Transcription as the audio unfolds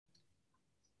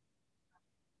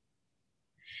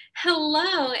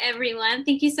Hello, everyone.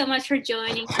 Thank you so much for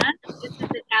joining us. This is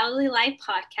the Galilee Life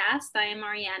podcast. I am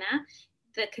Mariana,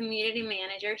 the community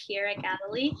manager here at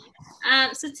Galilee.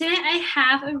 So today I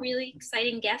have a really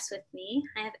exciting guest with me.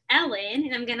 I have Ellen,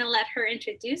 and I'm going to let her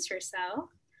introduce herself.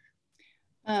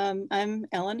 I'm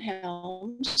Ellen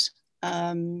Helms.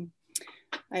 I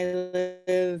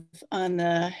live on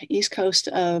the East Coast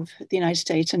of the United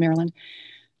States in Maryland.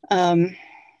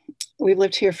 We've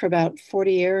lived here for about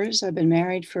 40 years. I've been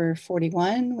married for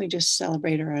 41. We just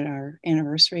celebrated our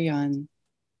anniversary on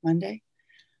Monday.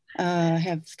 I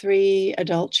have 3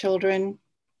 adult children.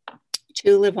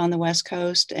 2 live on the West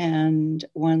Coast and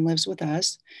 1 lives with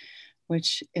us,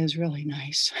 which is really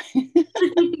nice.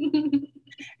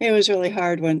 It was really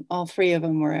hard when all 3 of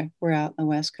them were out on the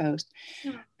West Coast.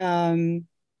 I've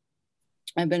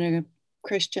been a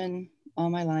Christian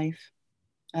all my life.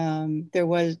 There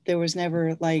was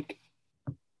never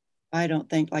I don't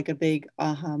think like a big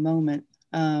aha moment.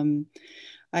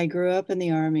 I grew up in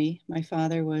the Army. My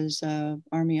father was an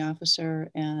Army officer,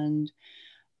 and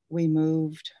we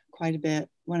moved quite a bit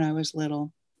when I was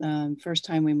little. First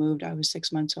time we moved, I was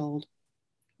 6 months old.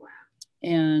 Wow.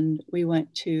 And we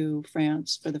went to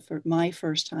France for my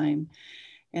first time,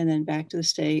 and then back to the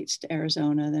States, to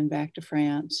Arizona, then back to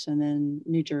France, and then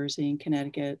New Jersey and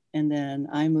Connecticut. And then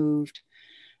I moved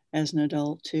as an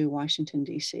adult to Washington,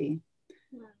 D.C.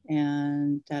 Wow.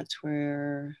 And that's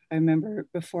where I remember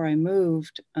before I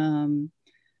moved,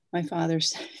 my father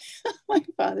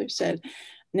said,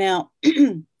 now,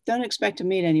 don't expect to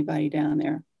meet anybody down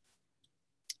there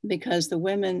because the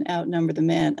women outnumber the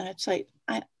men. And it's like,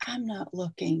 I'm not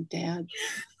looking, Dad.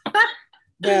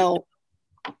 Well,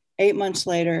 8 months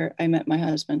later, I met my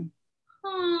husband.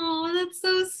 Oh, that's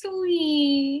so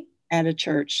sweet. At a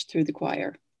church through the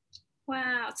choir.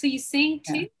 Wow. So you sing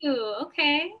too? Yeah.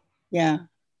 Okay. Yeah.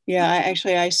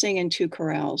 I sing in 2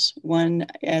 chorales. One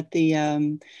at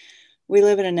the, we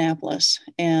live in Annapolis,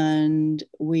 and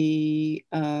we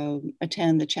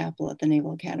attend the chapel at the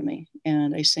Naval Academy,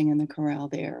 and I sing in the chorale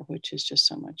there, which is just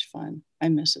so much fun. I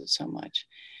miss it so much.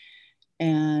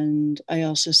 And I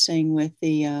also sing with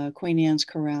the Queen Anne's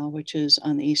Chorale, which is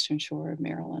on the eastern shore of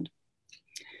Maryland.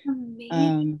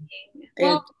 Amazing.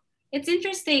 It's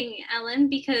interesting, Ellen,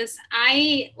 because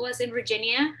I was in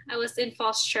Virginia. I was in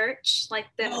Falls Church, like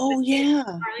yeah.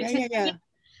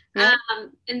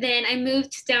 And then I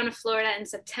moved down to Florida in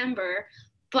September.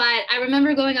 But I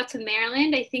remember going up to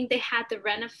Maryland. I think they had the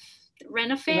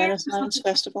Renaissance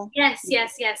Festival. Yes.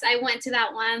 I went to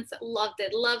that once. Loved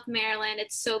it. Loved Maryland.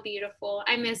 It's so beautiful.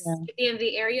 I miss the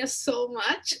DMV area so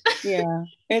much. Yeah,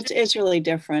 it's really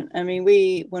different. I mean,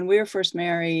 when we were first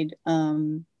married,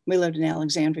 we lived in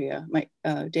Alexandria.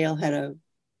 Dale had a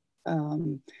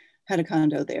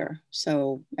condo there.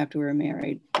 So after we were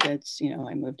married, I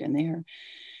moved in there.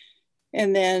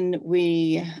 And then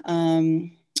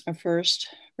our first,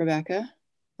 Rebecca,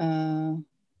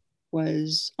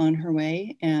 was on her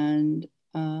way, and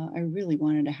I really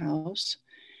wanted a house.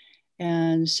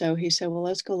 And so he said, well,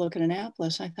 let's go look at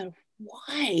Annapolis. I thought,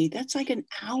 why? That's like an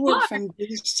hour from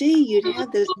DC. You'd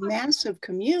have this massive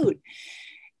commute.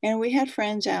 And we had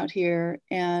friends out here.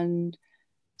 And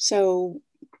so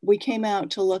we came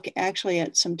out to look actually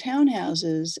at some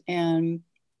townhouses, and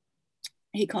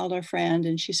he called our friend,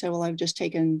 and she said, well, I've just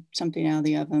taken something out of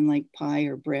the oven, like pie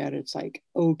or bread. It's like,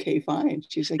 okay, fine.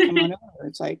 She's like, come on over.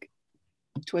 It's like,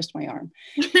 twist my arm.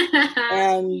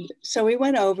 And so we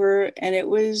went over, and it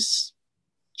was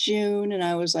June, and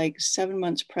I was like 7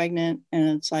 months pregnant, and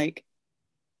it's like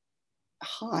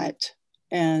hot,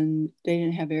 and they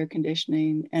didn't have air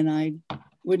conditioning, and I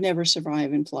would never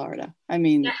survive in Florida. I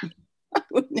mean, I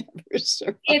would never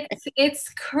survive. It's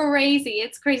crazy.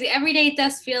 It's crazy. Every day it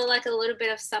does feel like a little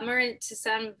bit of summer to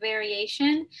some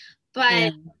variation,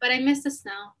 but I miss the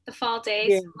snow, the fall days.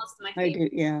 Yeah, most of my favorite. I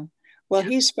do. Yeah. Well,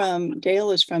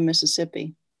 Dale is from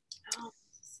Mississippi. Oh,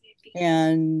 Mississippi.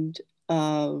 And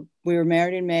we were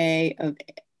married in May of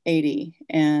 80,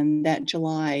 and that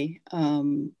July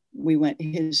we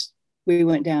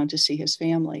went down to see his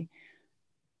family.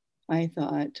 I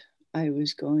thought I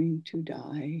was going to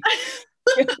die.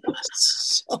 It was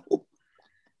so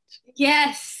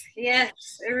Yes, it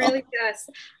really does.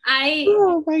 I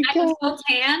was so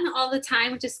tan all the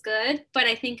time, which is good, but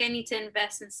I think I need to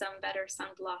invest in some better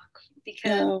sunblock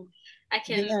because I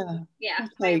can,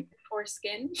 my poor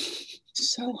skin.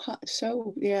 So hot,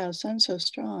 sun's so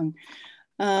strong.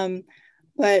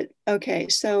 But okay,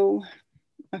 so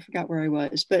I forgot where I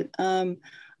was, but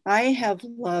I have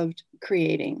loved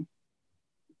creating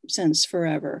since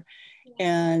forever.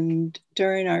 And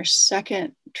during our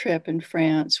second trip in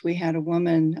France, we had a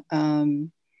woman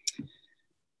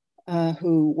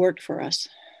who worked for us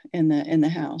in the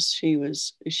house.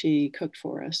 She cooked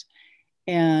for us.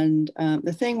 And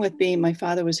the thing with my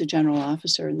father was a general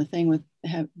officer, and the thing with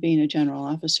being a general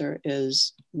officer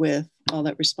is with all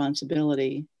that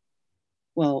responsibility.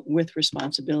 Well, with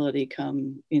responsibility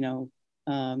come,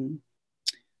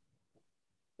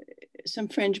 some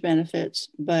fringe benefits,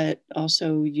 but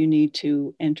also you need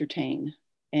to entertain.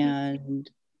 And,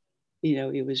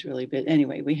 it was really big.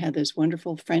 Anyway, we had this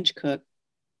wonderful French cook,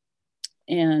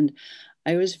 and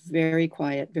I was very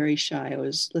quiet, very shy. I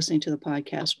was listening to the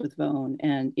podcast with Vone,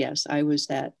 and yes, I was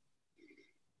that.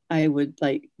 I would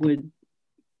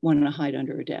want to hide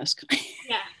under a desk.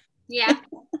 Yeah.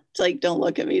 It's like, don't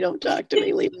look at me, don't talk to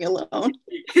me, leave me alone.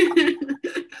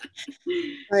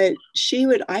 But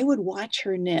I would watch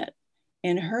her knit,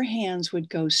 and her hands would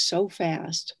go so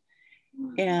fast,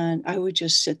 and I would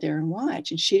just sit there and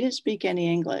watch. And she didn't speak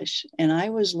any English, and I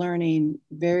was learning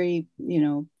very,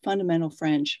 fundamental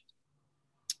French.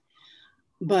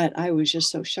 But I was just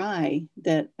so shy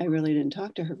that I really didn't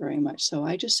talk to her very much. So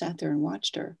I just sat there and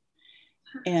watched her,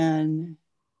 and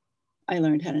I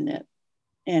learned how to knit.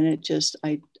 And it just,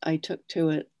 I took to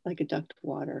it like a duck to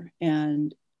water.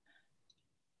 And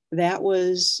that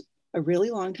was a really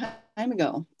long time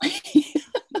ago.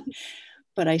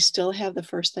 But I still have the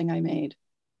first thing I made.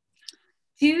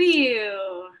 Do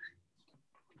you?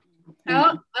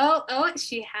 Oh,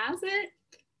 she has it?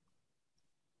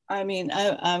 I mean,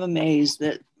 I'm amazed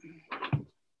that.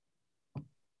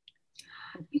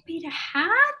 You made a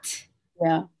hat?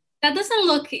 Yeah. That doesn't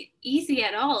look easy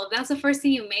at all. If that's the first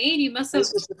thing you made, you must have.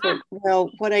 Well,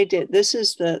 what I did, this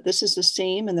is the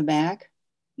seam in the back.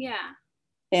 Yeah.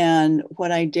 And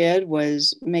what I did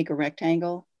was make a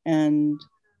rectangle, and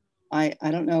I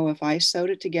don't know if I sewed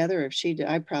it together, if she did.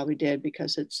 I probably did,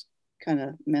 because it's kind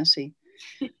of messy.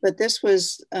 But this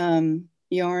was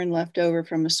yarn left over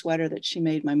from a sweater that she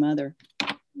made my mother.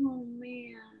 Oh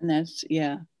man. And that's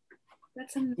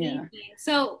amazing. Yeah.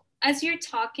 So as you're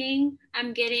talking, I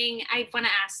want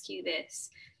to ask you this.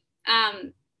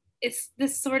 It's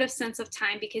this sort of sense of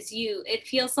time, because it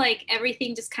feels like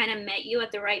everything just kind of met you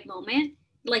at the right moment.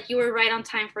 Like you were right on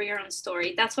time for your own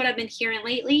story. That's what I've been hearing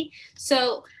lately.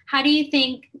 So how do you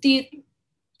think,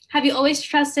 have you always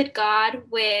trusted God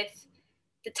with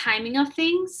the timing of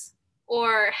things,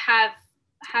 or have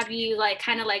you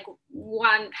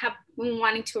have been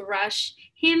wanting to rush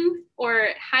him, or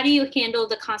how do you handle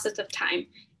the concept of time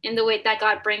in the way that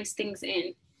God brings things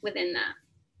in within that?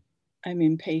 I'm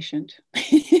impatient.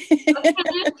 Okay.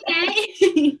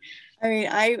 I mean,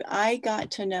 I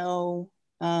got to know,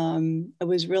 I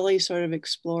was really sort of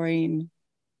exploring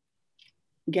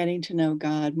getting to know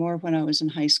God more when I was in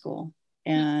high school,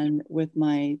 and with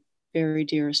my very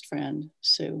dearest friend,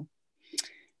 Sue.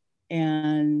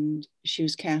 And she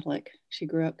was Catholic. She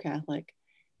grew up Catholic.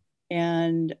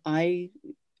 And I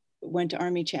went to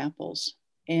Army chapels,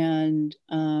 and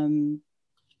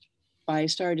I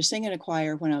started to sing in a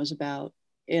choir when I was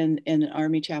in an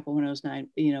Army chapel when I was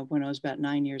when I was about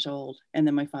 9 years old. And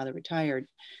then my father retired.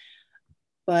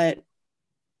 But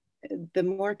the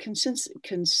more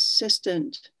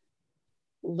consistent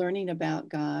learning about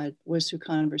God was through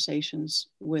conversations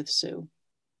with Sue.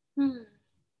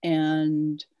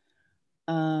 And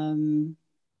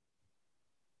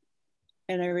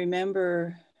I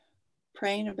remember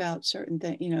praying about certain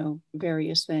things,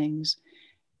 various things,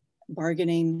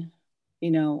 bargaining,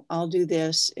 I'll do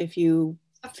this if you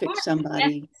fix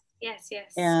somebody. Yes.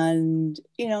 And,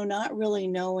 not really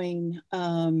knowing,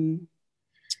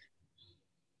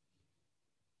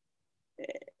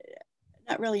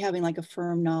 not really having like a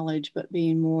firm knowledge, but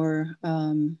being more,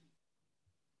 I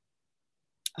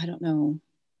don't know,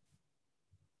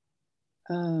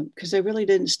 because I really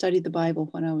didn't study the Bible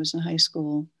when I was in high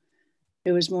school.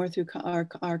 It was more through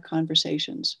our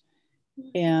conversations,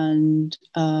 and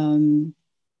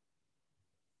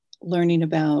learning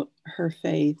about her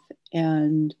faith.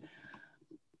 And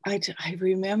I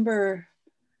remember,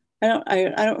 I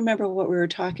don't remember what we were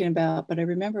talking about, but I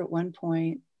remember at one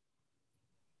point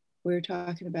we were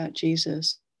talking about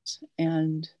Jesus,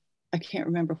 and I can't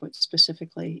remember what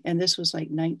specifically. And this was like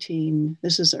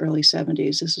this is the early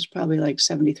 70s. This is probably like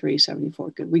 73,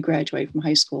 74. We graduated from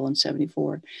high school in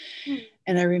 74.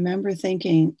 And I remember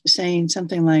saying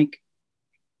something like,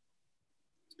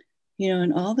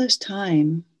 in all this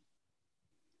time,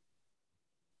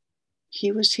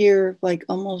 he was here like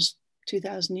almost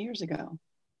 2,000 years ago.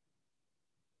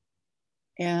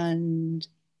 And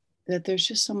that there's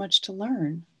just so much to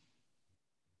learn.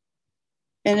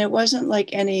 And it wasn't like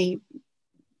any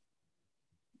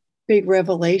big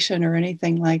revelation or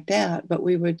anything like that, but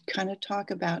we would kind of talk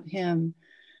about him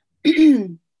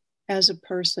as a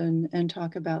person and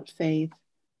talk about faith.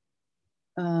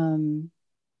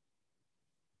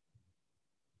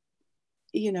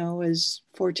 You know, as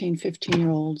 14,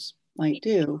 15-year-olds might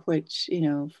do, which, you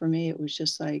know, for me, it was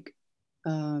just like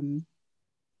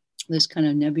this kind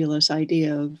of nebulous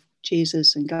idea of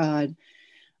Jesus and God.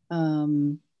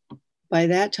 By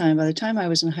the time I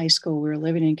was in high school, we were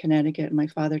living in Connecticut, and my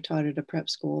father taught at a prep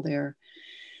school there.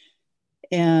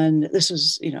 And this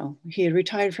was, you know, he had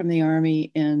retired from the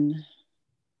Army in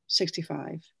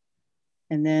 65.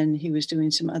 And then he was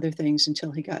doing some other things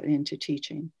until he got into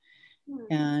teaching.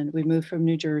 And we moved from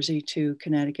New Jersey to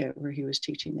Connecticut, where he was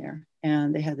teaching there.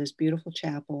 And they had this beautiful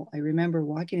chapel. I remember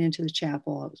walking into the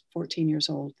chapel, I was 14 years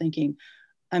old, thinking,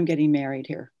 I'm getting married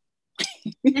here.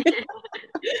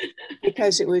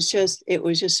 Because it was just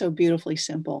so beautifully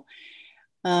simple.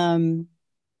 And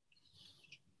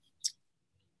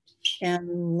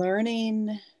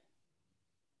learning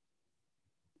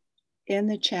in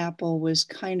the chapel was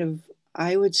kind of,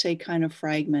 I would say, kind of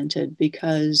fragmented,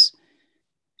 because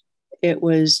there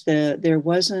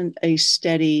wasn't a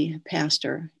steady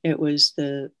pastor. It was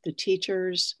the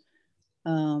teachers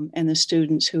and the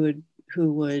students who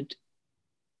would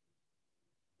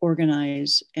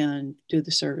organize and do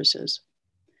the services.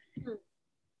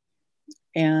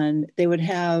 And they would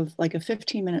have like a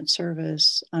 15-minute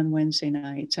service on Wednesday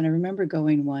nights. And I remember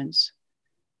going once,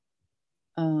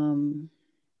 and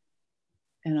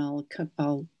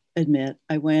I'll admit,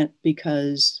 I went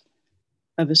because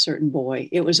of a certain boy.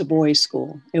 It was a boys'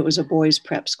 school. It was a boys'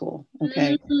 prep school.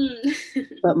 Okay. Mm-hmm.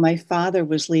 But my father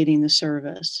was leading the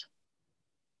service.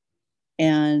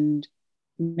 And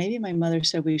maybe my mother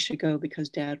said we should go because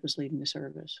dad was leading the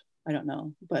service. I don't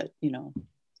know. But, you know,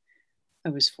 I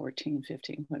was 14,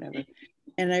 15, whatever.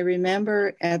 And I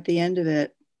remember at the end of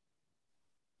it,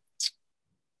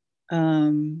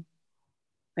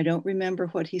 I don't remember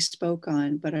what he spoke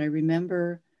on, but I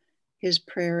remember his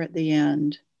prayer at the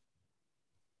end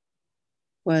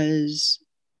was,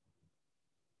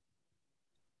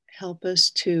 help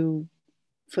us to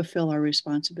fulfill our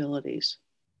responsibilities.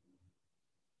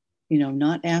 You know,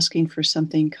 not asking for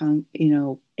something, you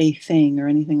know, a thing or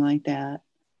anything like that,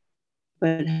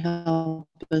 but help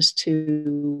us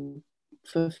to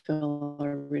fulfill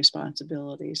our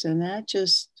responsibilities. And that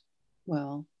just,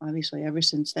 well, obviously ever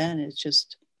since then, it's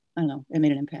just, I don't know, it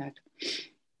made an impact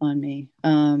on me.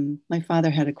 My father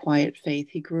had a quiet faith.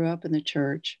 He grew up in the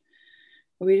church.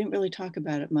 We didn't really talk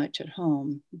about it much at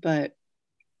home, but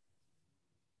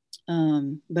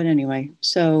anyway,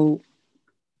 so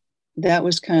that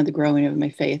was kind of the growing of my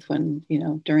faith when, you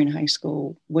know, during high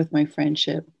school with my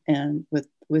friendship and with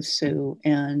Sue,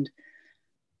 and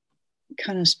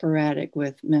kind of sporadic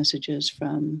with messages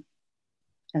from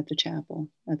at the chapel,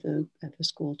 at the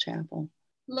school chapel.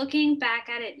 Looking back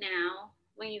at it now,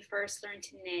 when you first learned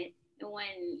to knit,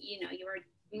 when, you know, you were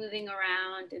moving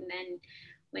around, and then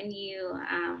when you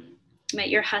met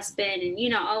your husband, and, you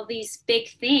know, all these big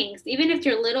things, even if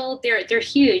they're little, they're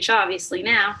huge, obviously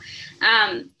now.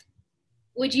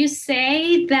 Would you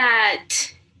say that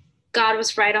God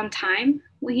was right on time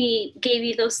when he gave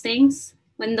you those things,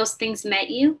 when those things met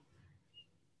you?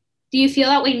 Do you feel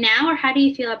that way now, or how do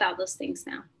you feel about those things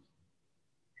now?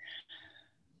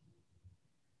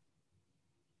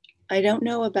 I don't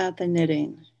know about the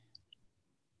knitting,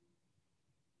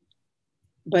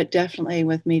 but definitely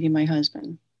with meeting my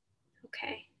husband.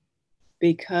 Okay.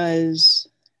 Because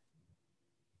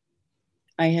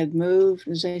I had moved,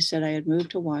 as I said, I had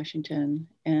moved to Washington,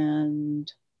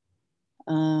 and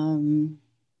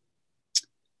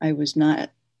I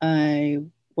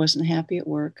wasn't happy at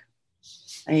work.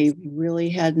 I really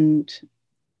hadn't,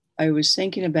 I was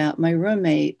thinking about my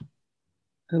roommate,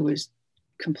 who was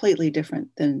completely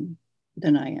different than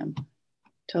I am,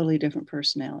 totally different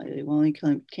personality. We only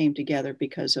came together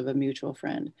because of a mutual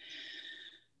friend.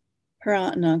 Her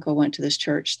aunt and uncle went to this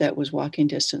church that was walking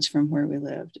distance from where we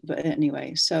lived. But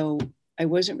anyway, so I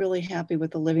wasn't really happy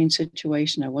with the living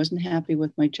situation. I wasn't happy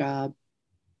with my job.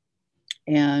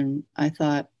 And I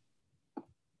thought,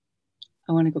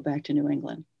 I want to go back to New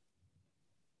England.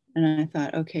 And I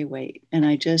thought, okay, wait. And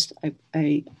I just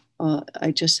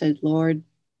said, Lord,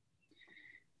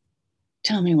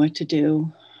 tell me what to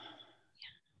do.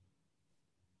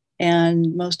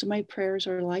 And most of my prayers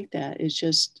are like that. It's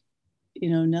just, you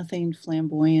know, nothing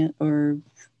flamboyant or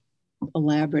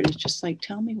elaborate. It's just like,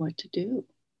 tell me what to do,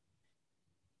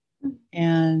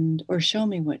 and or show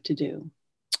me what to do.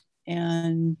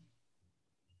 And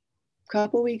a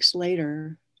couple weeks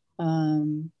later,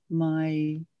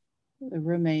 my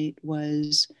roommate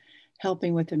was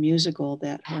helping with a musical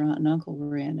that her aunt and uncle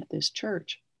were in at this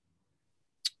church.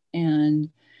 And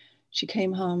she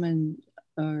came home and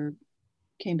or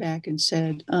came back and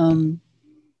said,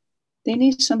 they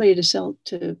need somebody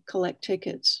to collect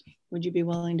tickets. Would you be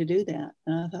willing to do that?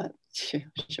 And I thought,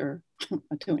 sure, I'm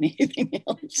not doing anything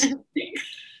else.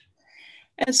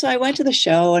 And so I went to the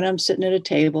show, and I'm sitting at a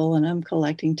table and I'm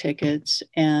collecting tickets.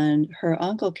 And her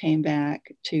uncle came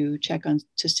back to check on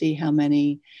to see how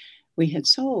many we had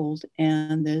sold.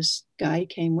 And this guy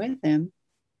came with him.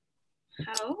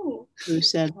 Oh. Who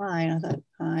said hi. And I thought,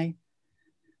 hi.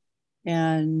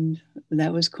 And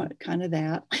that was kind of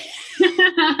that.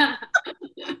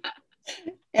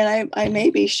 And I may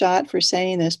be shot for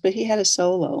saying this, but he had a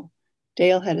solo.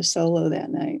 Dale had a solo that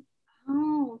night.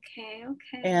 Oh, okay,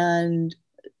 okay. And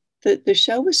the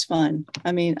show was fun.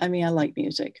 I mean, I like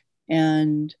music.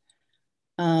 And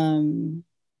then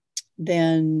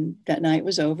that night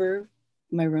was over.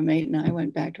 My roommate and I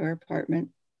went back to our apartment.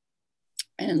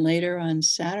 And later on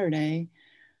Saturday,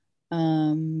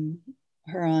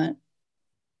 her aunt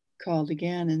called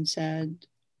again and said,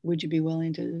 would you be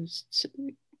willing to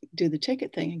do the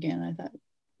ticket thing again? I thought,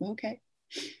 okay,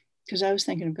 because I was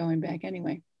thinking of going back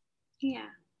anyway. Yeah.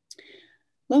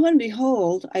 Lo and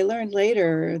behold, I learned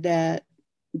later that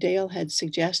Dale had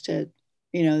suggested,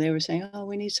 they were saying, oh,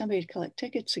 we need somebody to collect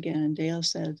tickets again. And Dale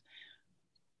said,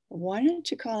 why don't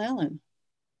you call Ellen?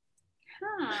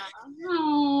 Huh.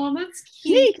 Oh, that's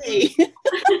cute. Sneaky.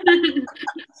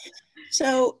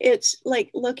 So it's like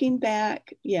looking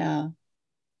back, yeah.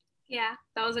 Yeah,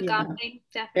 that was a God thing,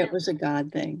 definitely. It was a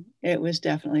God thing. It was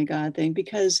definitely a God thing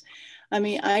because,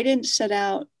 I didn't set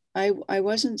out. I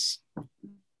wasn't.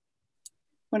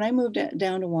 When I moved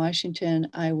down to Washington,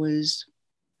 I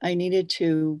needed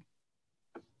to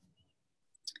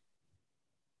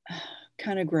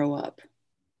kind of grow up.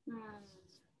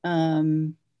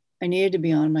 I needed to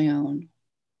be on my own,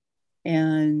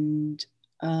 and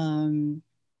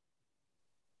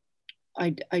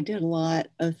I did a lot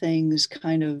of things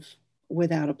kind of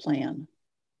without a plan.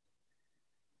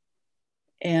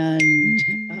 And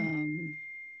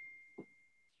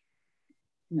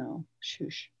no,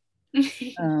 shush.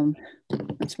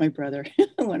 That's my brother.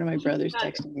 One of my brothers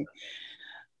texted me.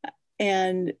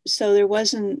 And so there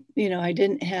wasn't, I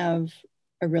didn't have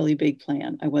a really big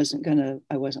plan. I wasn't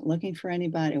looking for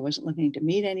anybody. I wasn't looking to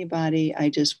meet anybody. I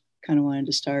just kind of wanted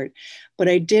to start. But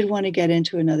I did want to get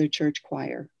into another church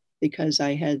choir because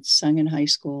I had sung in high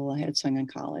school. I had sung in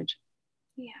college.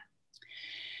 Yeah.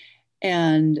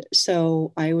 And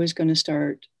so I was going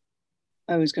to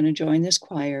join this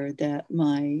choir that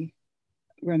my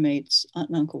roommate's aunt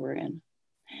and uncle were in.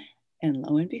 And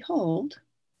lo and behold,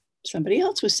 somebody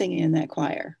else was singing in that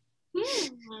choir.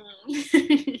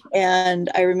 And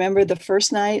I remember the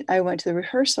first night I went to the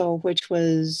rehearsal, which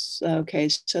was, okay,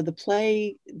 so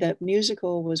the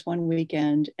musical was one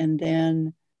weekend. And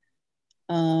then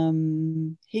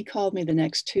he called me the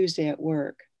next Tuesday at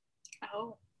work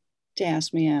to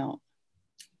ask me out.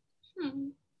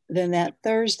 Then that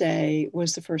Thursday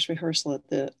was the first rehearsal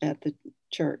at the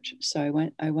church. So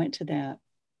I went to that.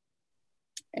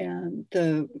 And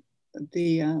the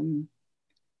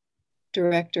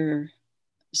director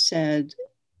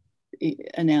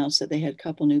announced that they had a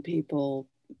couple new people,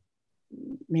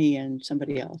 me and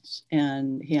somebody else,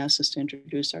 and he asked us to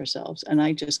introduce ourselves. And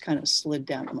I just kind of slid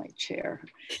down to my chair,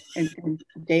 and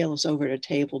Dale's over at a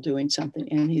table doing something,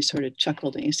 and he sort of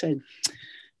chuckled and he said,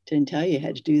 didn't tell you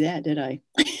had to do that, did I?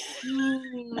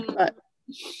 But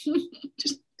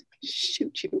just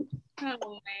shoot you.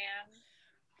 Oh man.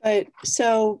 But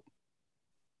so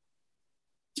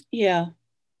yeah,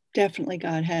 definitely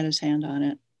God had his hand on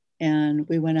it. And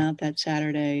we went out that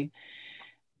Saturday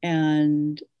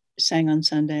and sang on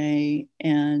Sunday,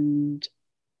 and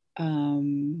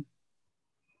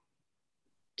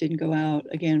didn't go out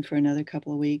again for another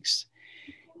couple of weeks.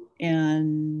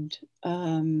 And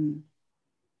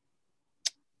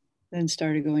then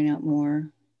started going out more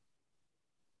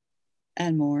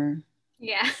and more.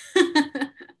 Yeah.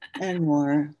 And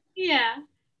more. Yeah.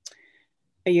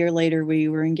 A year later, we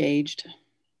were engaged.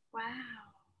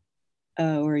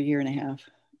 Wow. Or a year and a half.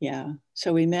 Yeah.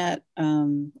 So we met,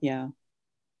 yeah.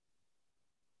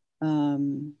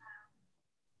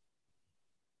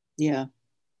 Yeah,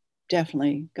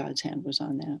 definitely God's hand was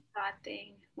on that. God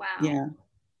thing. Wow. Yeah.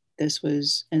 This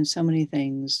was, and so many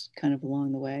things kind of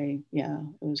along the way. Yeah,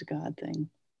 it was a God thing.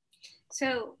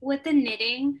 So with the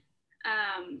knitting,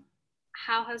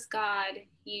 how has God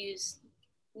used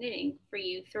knitting for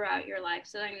you throughout your life?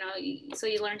 So I know you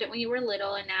learned it when you were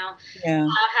little, and now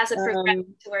how has it progressed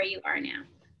to where you are now?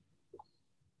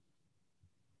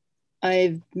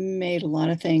 I've made a lot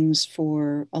of things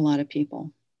for a lot of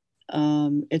people.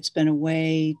 It's been a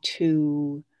way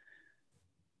to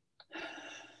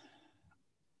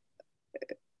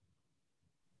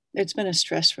it's been a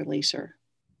stress releaser.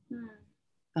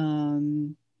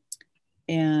 Hmm.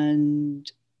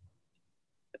 And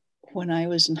when I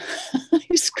was in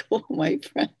high school, my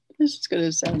friend, this is going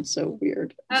to sound so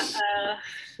weird. Uh-oh.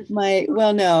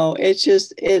 Well, no, it's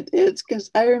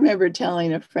because I remember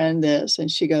telling a friend this,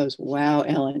 and she goes, "Wow,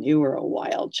 Ellen, you were a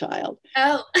wild child."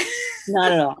 Oh.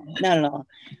 Not at all, not at all.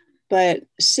 But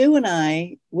Sue and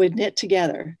I would knit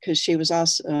together because she was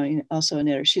also a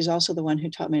knitter. She's also the one who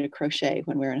taught me to crochet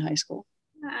when we were in high school.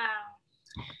 Wow.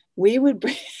 We would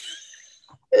bring,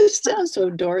 it sounds so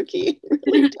dorky, it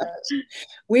really does.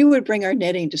 We would bring our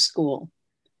knitting to school.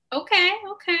 Okay.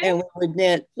 And we would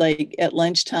knit like at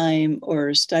lunchtime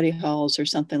or study halls or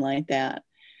something like that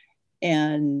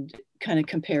and kind of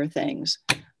compare things.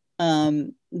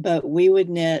 But we would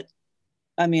knit,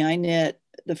 I knit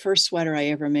the first sweater I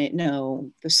ever made.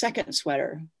 No, the second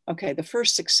sweater. Okay, the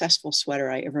first successful sweater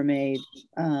I ever made.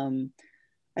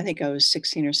 I think I was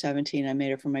 16 or 17. I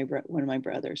made it for one of my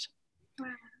brothers. Wow.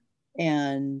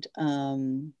 And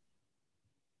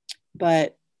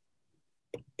but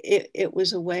it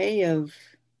was a way of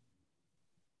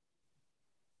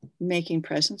making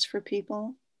presents for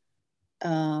people.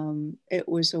 It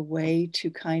was a way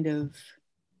to kind of,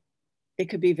 it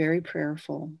could be very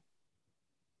prayerful.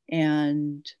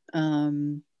 And I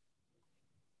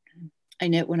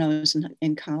knit when I was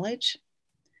in college,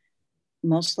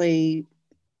 mostly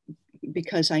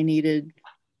because I needed,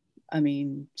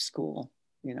 school.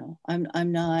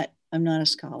 I'm not a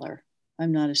scholar.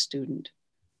 I'm not a student.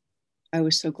 I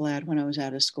was so glad when I was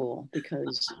out of school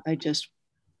because I just,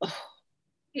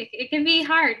 it can be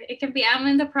hard. It can be, I'm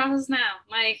in the process now.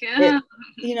 Like, I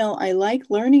like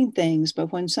learning things,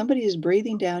 but when somebody is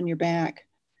breathing down your back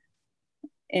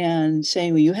and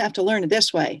saying, well, you have to learn it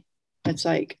this way, it's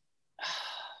like,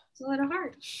 it's a little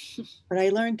hard. But I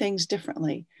learned things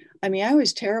differently. I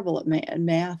was terrible at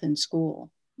math in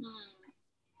school.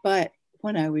 But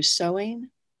when I was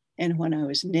sewing and when I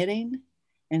was knitting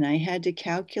and I had to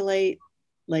calculate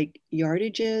like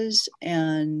yardages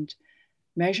and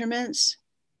measurements,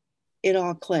 it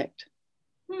all clicked.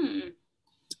 It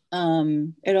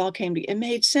all it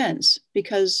made sense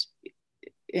because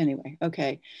anyway,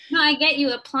 okay. No, I get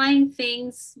you. Applying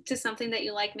things to something that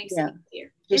you like makes it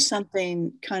easier. Just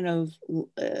something kind of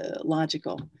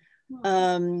logical.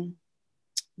 Definitely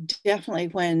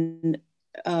when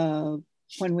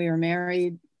we were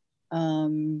married,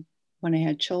 when I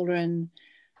had children,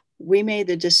 we made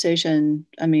the decision,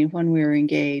 when we were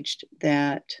engaged,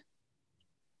 that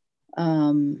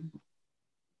I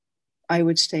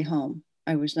would stay home.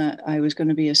 I was going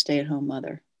to be a stay-at-home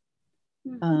mother.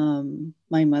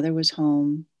 My mother was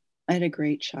home. I had a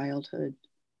great childhood.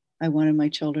 I wanted my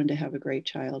children to have a great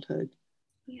childhood.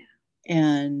 Yeah.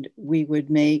 And we would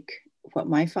make what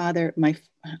I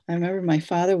remember my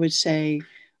father would say,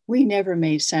 we never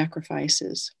made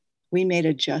sacrifices. We made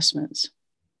adjustments.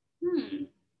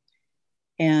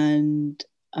 And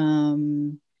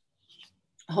home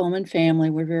and family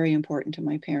were very important to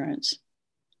my parents.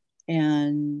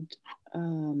 And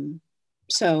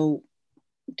so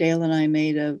Dale and I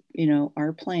made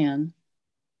our plan,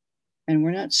 and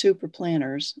we're not super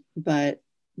planners, but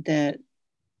that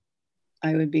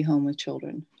I would be home with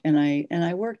children. And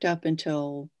I worked up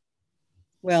until,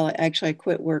 well, actually I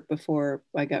quit work before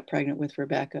I got pregnant with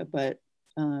Rebecca, but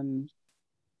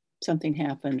something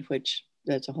happened, which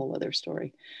that's a whole other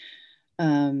story.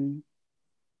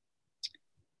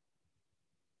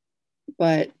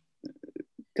 But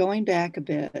going back a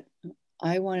bit,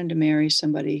 I wanted to marry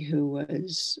somebody who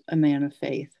was a man of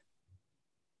faith.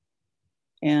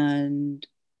 And,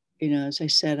 as I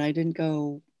said, I didn't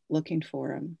go looking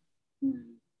for him,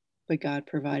 but God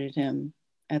provided him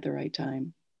at the right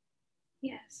time.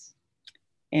 Yes.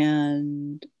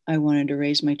 And I wanted to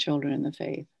raise my children in the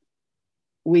faith.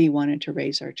 We wanted to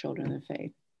raise our children in the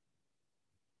faith.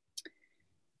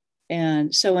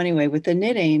 And so anyway, with the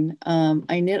knitting,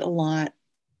 I knit a lot.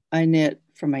 I knit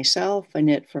for myself. I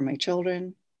knit for my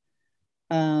children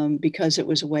because it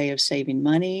was a way of saving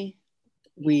money.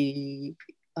 I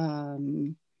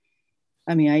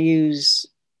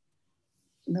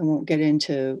won't get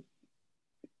into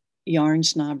yarn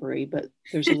snobbery, but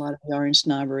there's a lot of yarn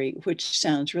snobbery, which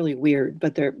sounds really weird,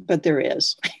 but there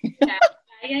is.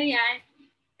 Yeah.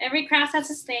 Every craft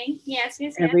has its thing. Yes.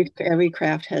 Every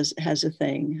craft has a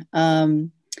thing.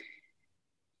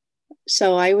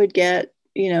 So I would get,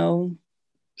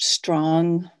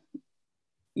 strong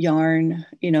yarn,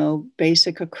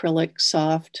 basic acrylic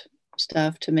soft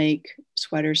stuff to make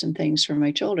sweaters and things for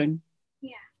my children.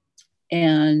 Yeah.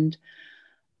 And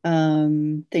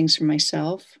things for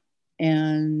myself.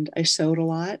 And I sewed a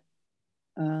lot.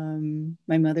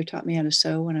 My mother taught me how to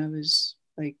sew when I was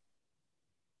like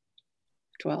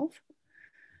 12.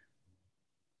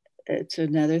 It's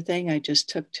another thing. I just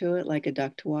took to it like a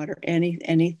duck to water.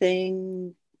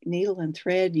 Anything, needle and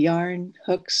thread, yarn,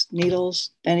 hooks,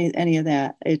 needles, any of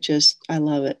that. It just, I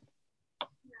love it.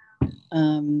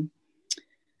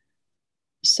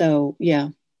 So yeah.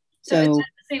 So is that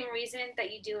the same reason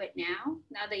that you do it now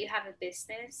that you have a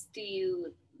business? Do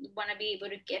you want to be able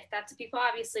to gift that to people?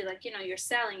 Obviously, like, you're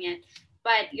selling it,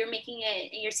 but you're making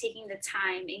it and you're taking the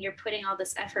time and you're putting all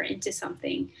this effort into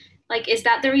something. Like, is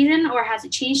that the reason, or has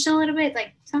it changed a little bit?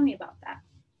 Like, tell me about that.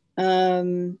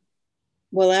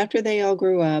 Well, after they all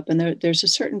grew up, and there's a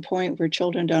certain point where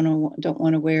children don't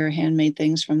want to wear handmade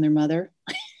things from their mother.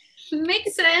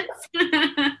 Makes sense.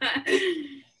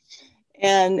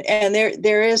 and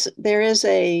there is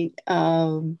a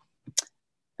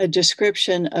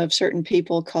description of certain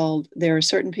people there are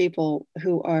certain people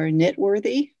who are knit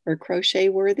worthy or crochet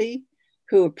worthy,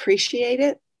 who appreciate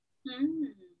it. Mm.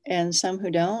 And some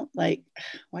who don't. Like,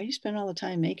 why do you spend all the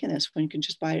time making this when you can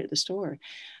just buy it at the store?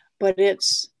 But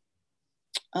it's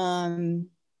so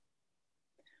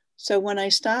when I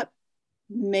stopped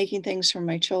making things for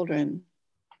my children,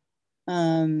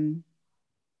 I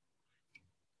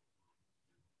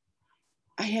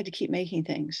had to keep making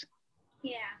things.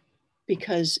 Yeah.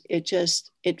 Because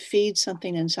it feeds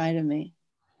something inside of me.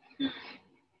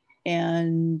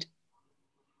 And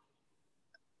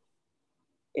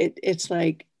it's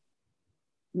like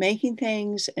making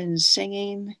things and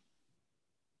singing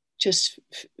just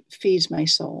feeds my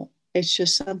soul. It's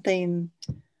just something,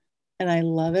 and I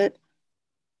love it.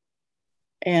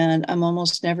 And I'm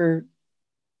almost never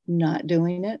not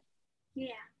doing it.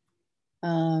 Yeah.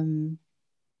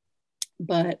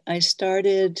 But I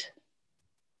started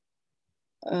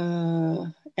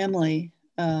Emily,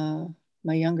 my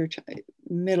younger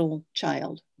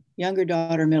younger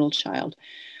daughter, middle child,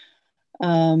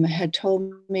 had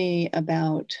told me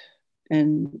about,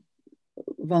 and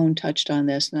Vone touched on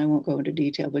this, and I won't go into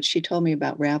detail, but she told me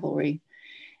about Ravelry.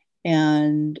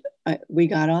 And we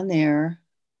got on there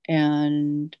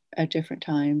and at different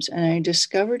times, and I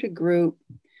discovered a group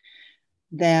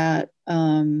that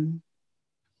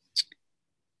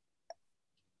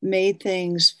made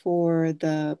things for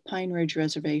the Pine Ridge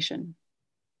Reservation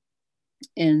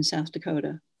in South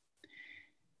Dakota.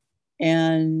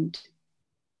 And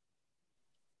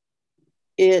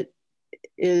it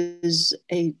is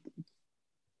a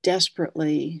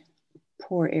desperately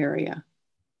poor area.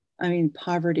 I mean,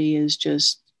 poverty is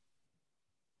just,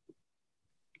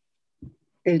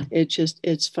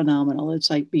 it's phenomenal. It's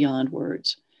like beyond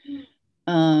words.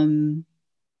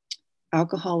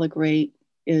 Alcoholic rate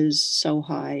is so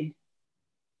high.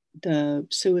 The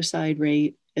suicide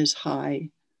rate is high.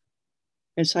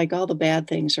 It's like all the bad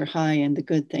things are high and the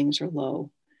good things are low.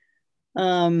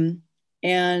 And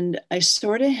I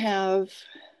sort of have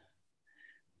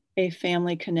a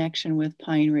family connection with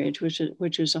Pine Ridge,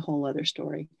 which is a whole other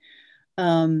story.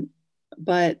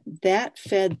 But that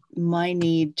fed my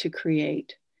need to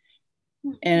create.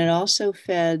 And it also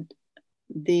fed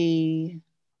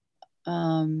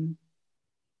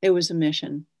it was a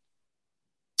mission.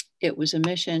 It was a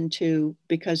mission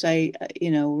because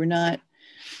we're not,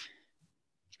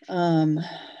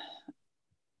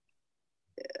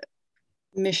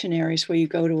 missionaries where you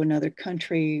go to another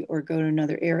country or go to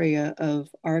another area of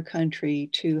our country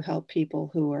to help people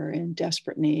who are in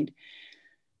desperate need.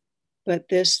 But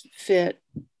this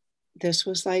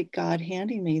was like God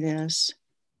handing me this.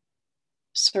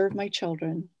 Serve my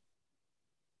children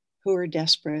who are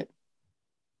desperate.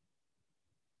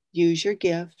 Use your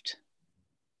gift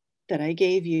that I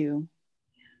gave you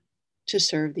to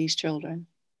serve these children.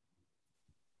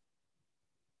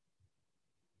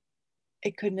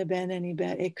 It couldn't have been any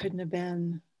better. It couldn't have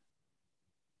been,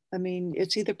 I mean,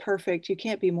 it's either perfect, you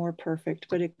can't be more perfect,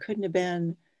 but it couldn't have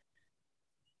been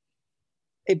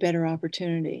a better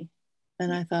opportunity.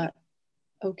 And I thought,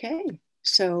 okay,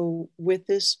 so with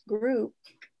this group,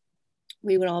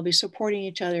 we would all be supporting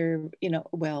each other, we'd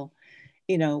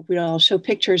all show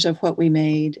pictures of what we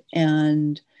made,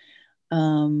 and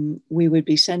we would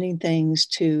be sending things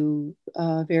to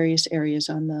various areas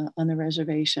on the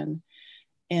reservation.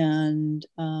 And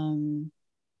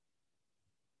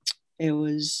it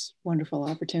was a wonderful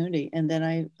opportunity. And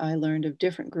then I learned of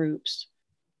different groups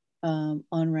on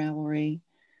Ravelry,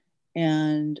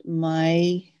 and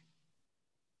my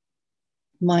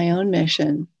own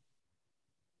mission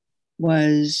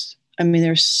was, I mean,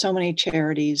 there's so many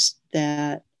charities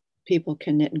that people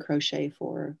can knit and crochet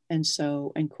for, and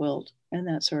sew and quilt and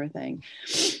that sort of thing.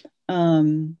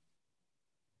 The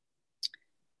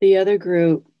other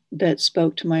group that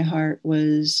spoke to my heart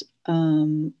was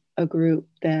a group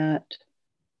that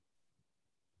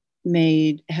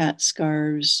made hats,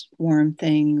 scarves, warm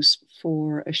things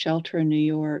for a shelter in New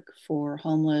York for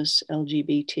homeless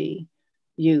LGBT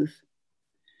youth.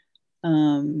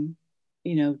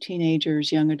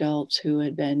 Teenagers, young adults who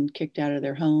had been kicked out of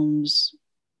their homes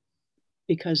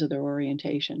because of their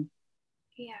orientation.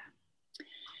 Yeah.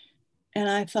 And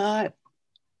I thought,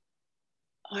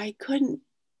 how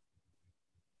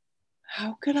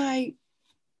could I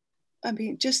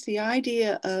mean, just the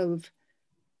idea of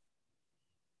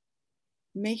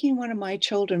making one of my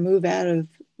children move out of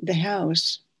the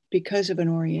house because of an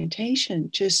orientation,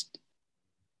 just,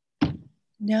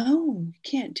 no, you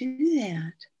can't do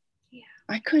that. Yeah.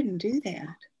 I couldn't do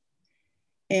that.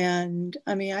 And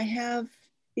I mean, I have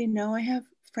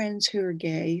friends who are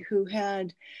gay who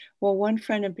had, well, one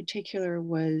friend in particular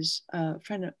is a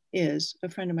friend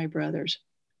of my brother's,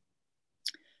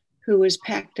 who was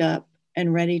packed up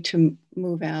and ready to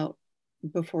move out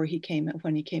when he came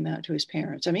out to his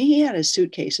parents. I mean, he had his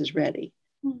suitcases ready.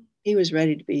 He was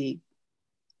ready to be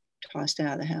tossed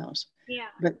out of the house. Yeah.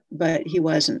 But he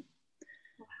wasn't.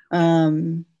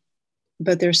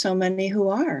 But there's so many who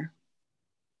are.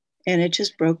 And it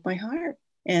just broke my heart.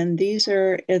 And it's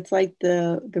like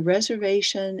the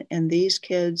reservation, and these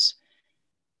kids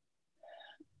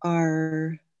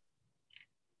are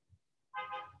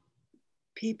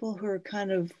people who are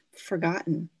kind of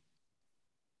forgotten.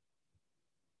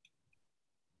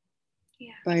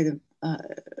 Yeah.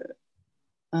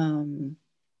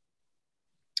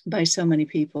 By so many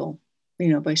people,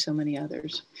 by so many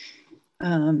others.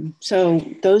 So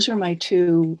those are my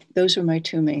two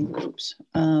main groups.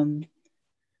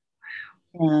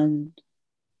 And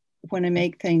when I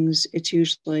make things, it's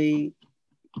usually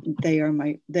they are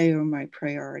my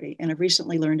priority. And I've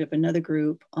recently learned of another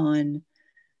group on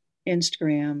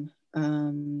Instagram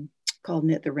called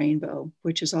Knit the Rainbow,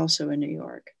 which is also in New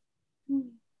York.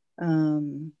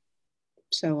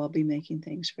 So I'll be making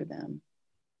things for them.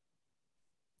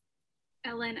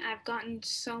 Ellen, I've gotten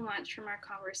so much from our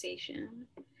conversation.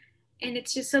 And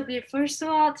it's just so beautiful. First of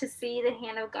all, to see the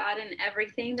hand of God in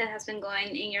everything that has been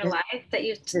going in your life, that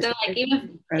you've done, like,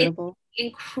 even incredible. It's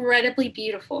incredibly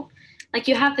beautiful. Like,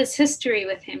 you have this history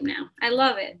with him now. I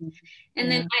love it.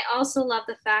 And then I also love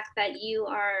the fact that you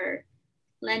are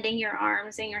lending your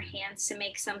arms and your hands to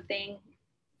make something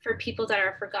for people that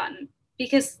are forgotten.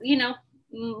 Because,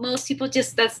 most people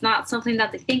that's not something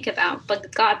that they think about, but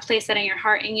God placed that in your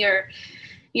heart, and you're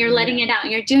letting it out,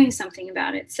 and you're doing something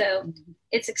about it. So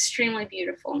it's extremely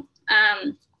beautiful.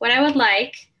 What I would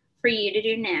like for you to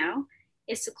do now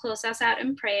is to close us out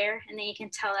in prayer, and then you can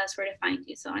tell us where to find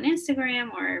you. So on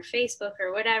Instagram or Facebook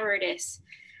or whatever it is.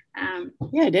 I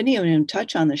didn't even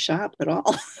touch on the shop at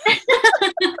all.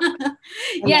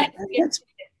 Yeah,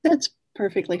 that's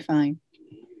perfectly fine.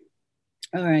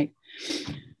 All right.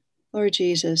 Lord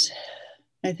Jesus,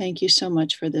 I thank you so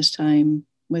much for this time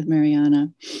with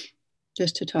Mariana,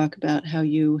 just to talk about how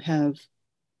you have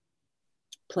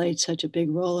played such a big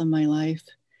role in my life,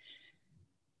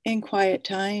 in quiet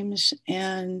times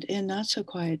and in not so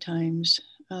quiet times.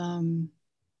 And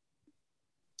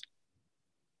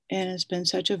it's been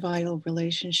such a vital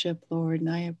relationship, Lord,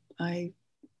 and I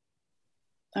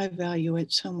value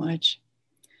it so much.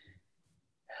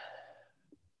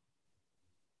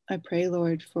 I pray,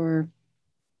 Lord,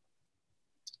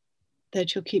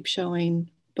 that you'll keep showing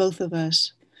both of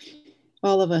us,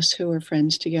 all of us who are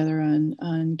friends together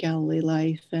on Galilee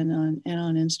Life and on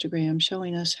Instagram,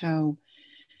 showing us how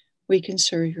we can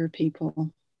serve your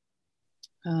people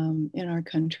in our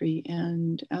country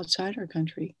and outside our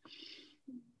country.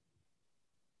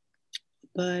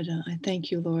 But I thank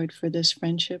you, Lord, for this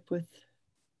friendship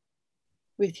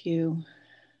with you.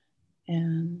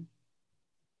 And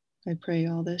I pray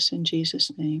all this in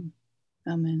Jesus' name.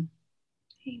 Amen.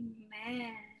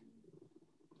 Amen.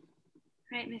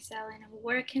 All right, Miss Ellen,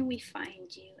 where can we find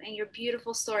you and your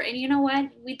beautiful store? And you know what?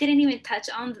 We didn't even touch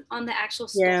on the actual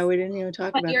store. Yeah, we didn't even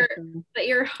talk about it. But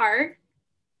your heart,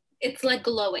 it's like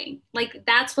glowing. Like,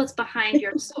 that's what's behind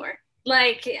your store.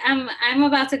 Like, I'm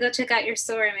about to go check out your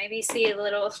store and maybe see a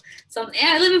little something.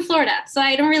 Yeah, I live in Florida, so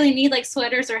I don't really need like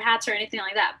sweaters or hats or anything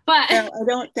like that. But no, I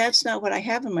don't. That's not what I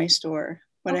have in my store.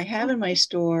 What I have in my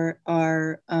store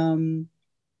are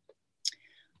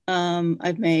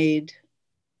I've made.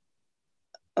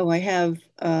 Oh, I have.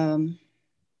 I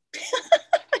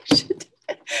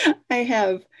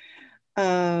have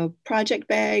project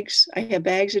bags. I have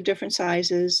bags of different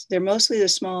sizes. They're mostly the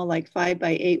small, like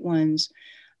 5x8 ones.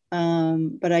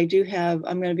 But I do have,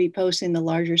 I'm going to be posting the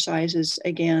larger sizes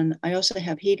again. I also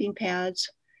have heating pads.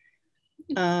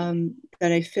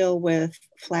 that I fill with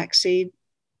flaxseed.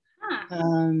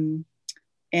 Um,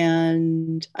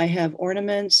 and I have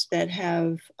ornaments that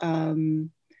have, I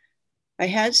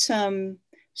had some,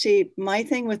 see, my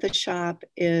thing with the shop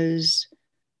is,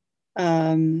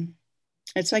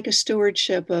 it's like a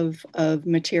stewardship of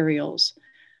materials.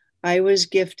 I was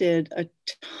gifted a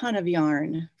ton of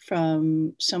yarn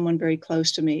from someone very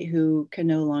close to me who can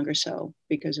no longer sew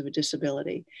because of a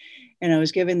disability. And I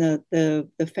was given the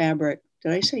fabric.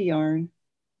 Did I say yarn?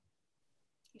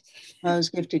 I was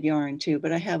gifted yarn too,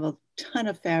 but I have a ton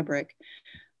of fabric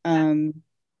that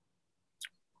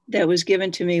was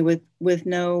given to me with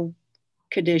no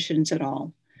conditions at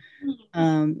all.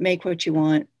 Make what you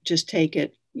want, just take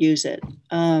it, use it.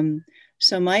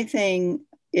 So my thing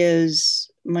is,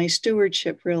 my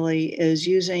stewardship really is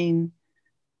using,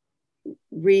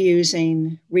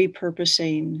 reusing,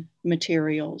 repurposing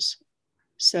materials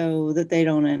so that they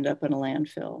don't end up in a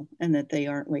landfill and that they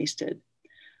aren't wasted.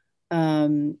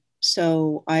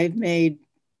 So I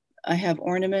have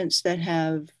ornaments that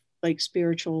have like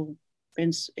spiritual,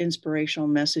 inspirational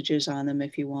messages on them.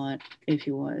 If you want, I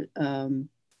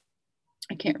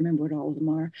can't remember what all of them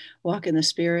are. Walk in the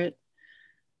Spirit.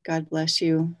 God bless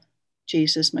you.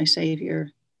 Jesus, my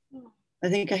Savior. I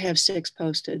think I have 6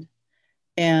 posted.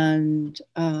 And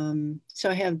so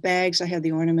I have bags, I have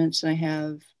the ornaments, and I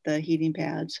have the heating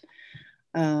pads.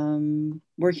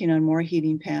 Working on more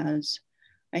heating pads.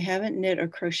 I haven't knit or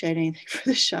crocheted anything for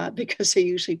the shop because I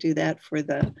usually do that for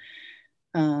the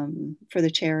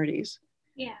charities.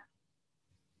 Yeah.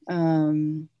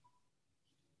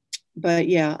 But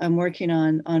yeah, I'm working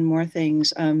on more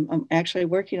things. I'm actually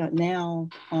working on now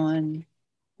on,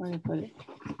 where did I put it?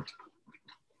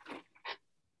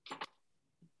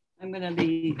 I'm going to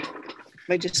be,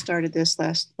 I just started this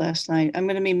last night. I'm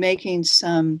going to be making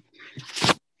some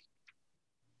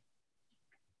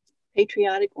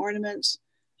patriotic ornaments.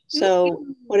 So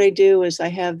what I do is I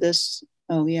have this,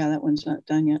 oh yeah, that one's not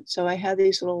done yet. So I have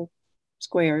these little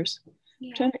squares.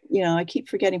 Yeah. I keep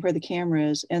forgetting where the camera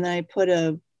is. And then I put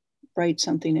a bright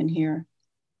something in here.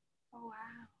 Oh,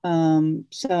 wow.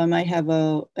 So I might have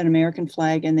an American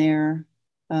flag in there.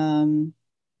 The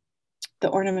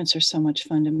ornaments are so much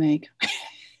fun to make.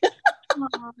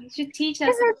 Oh, you should teach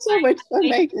us. I had so much fun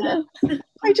making them.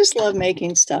 I just love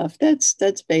making stuff. That's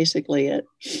basically it.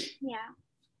 Yeah.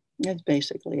 That's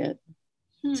basically it.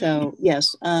 So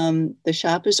yes, the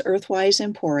shop is Earthwise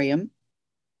Emporium.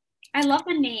 I love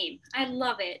the name. I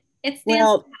love it. It's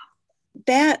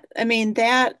that I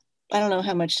don't know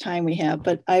how much time we have,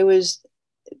 but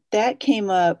that came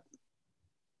up.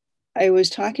 I was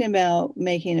talking about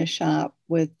making a shop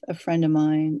with a friend of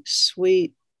mine,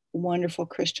 sweet, wonderful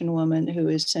Christian woman who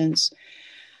has since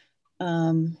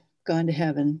gone to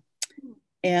heaven.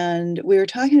 And we were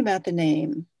talking about the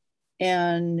name.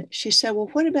 And she said, well,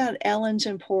 what about Ellen's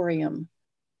Emporium?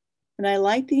 And I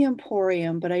liked the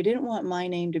Emporium, but I didn't want my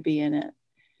name to be in it.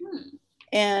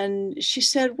 And she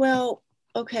said, well,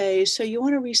 okay, so you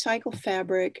want to recycle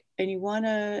fabric and you want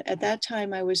to, at that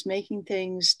time I was making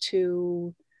things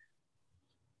to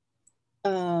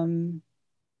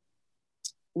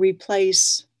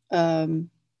replace,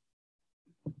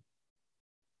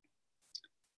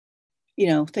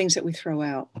 things that we throw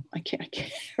out. I can't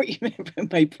remember.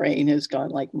 My brain has gone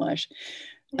like mush.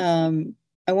 I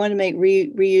want to make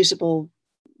reusable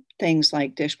things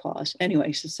like dishcloths.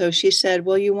 Anyway, so she said,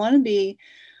 well, you want to be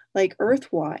like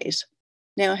Earthwise.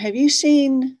 Now, have you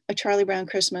seen A Charlie Brown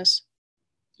Christmas?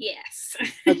 Yes.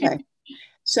 Okay.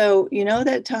 So,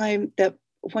 that time that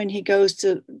when he goes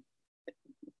to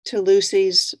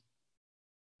Lucy's,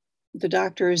 the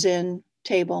doctor is in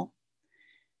table,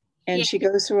 and she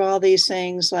goes through all these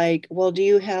things like, well, do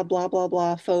you have blah, blah,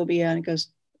 blah phobia? And it goes,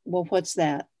 well, what's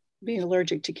that? Being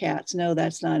allergic to cats. No,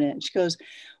 that's not it. And she goes,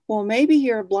 well, maybe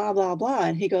you're blah, blah, blah.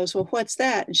 And he goes, well, what's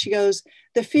that? And she goes,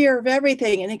 the fear of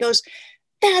everything. And he goes,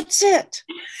 that's it.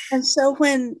 And so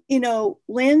when,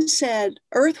 Lynn said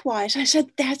Earthwise, I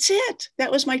said, that's it.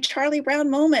 That was my Charlie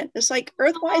Brown moment. It's like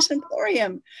Earthwise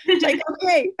Emporium. It's like,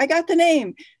 okay, I got the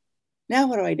name. Now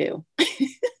what do I do?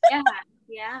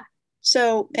 Yeah.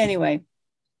 So anyway,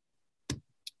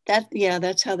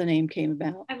 that's how the name came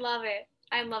about. I love it.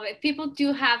 People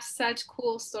do have such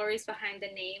cool stories behind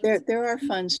the names. There are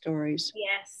fun stories.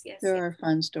 Yes. There are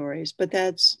fun stories, but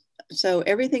so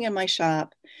everything in my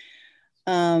shop,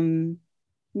 90%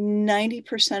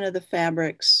 of the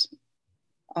fabrics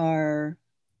are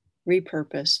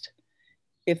repurposed.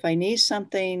 If I need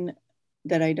something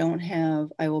that I don't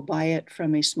have, I will buy it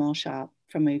from a small shop,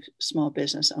 from a small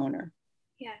business owner.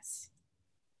 Yes.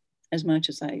 As much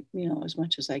as I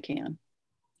can.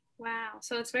 Wow.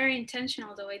 So it's very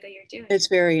intentional the way that you're doing. It's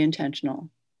very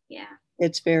intentional. Yeah.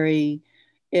 It's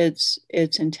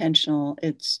intentional.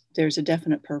 There's a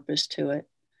definite purpose to it.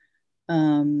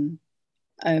 I'm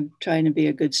trying to be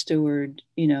a good steward,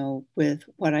 with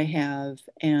what I have,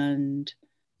 and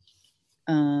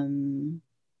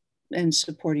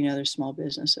supporting other small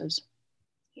businesses.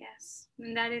 Yes.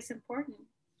 And that is important.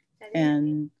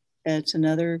 And it's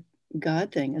another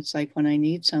God thing. It's like when I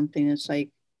need something, it's like,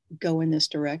 go in this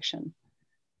direction.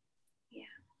 Yeah.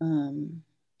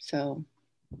 So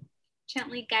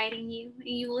gently guiding you, and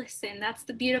you listen. That's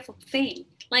the beautiful thing.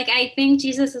 Like, I think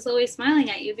Jesus is always smiling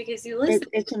at you because you listen.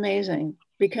 It's amazing,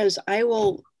 because I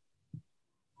will,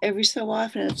 every so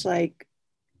often, it's like,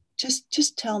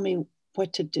 just tell me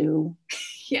what to do.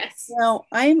 Yes.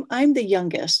 I'm the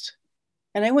youngest,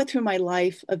 and I went through my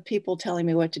life of people telling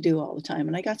me what to do all the time,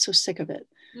 and I got so sick of it.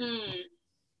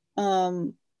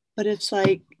 But it's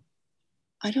like,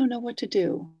 I don't know what to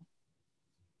do.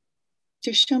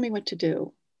 Just show me what to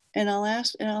do. And I'll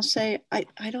ask, and I'll say,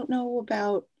 I don't know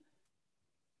about,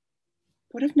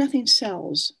 what if nothing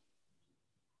sells?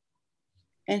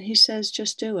 And he says,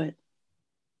 just do it.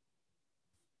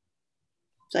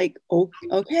 It's like, oh,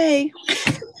 okay.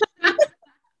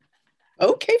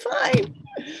 Okay, fine.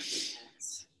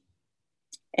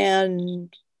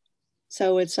 And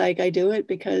so it's like, I do it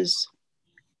because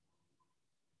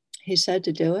he said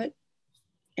to do it.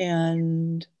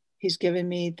 And he's given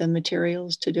me the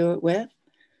materials to do it with.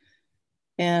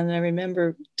 And I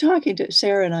remember talking to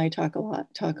Sarah, and I talk a lot.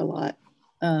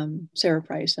 Sarah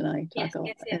Price and I talk a lot.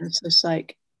 Yes. And it's just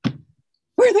like,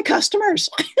 where are the customers?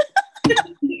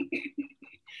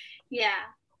 Yeah.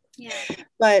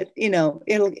 But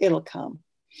it'll come.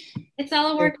 It's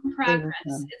all a work in progress.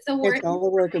 It's all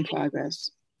a work in progress.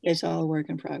 It's all a work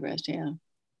in progress. Yeah.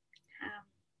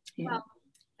 Well,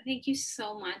 thank you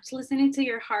so much. Listening to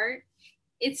your heart,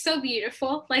 it's so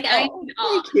beautiful. Like, thank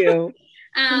you.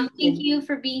 Thank you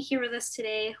for being here with us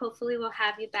today. Hopefully we'll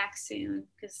have you back soon,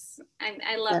 because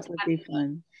I love that would be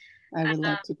fun. I would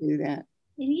love to do that.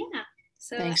 Yeah.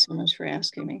 So thanks so much for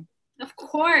asking me. Of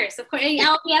course.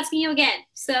 I'll be asking you again.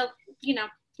 So, you're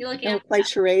looking at. We'll play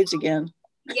charades again.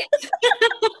 Yes.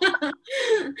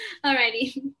 All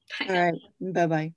righty. All right. Bye-bye.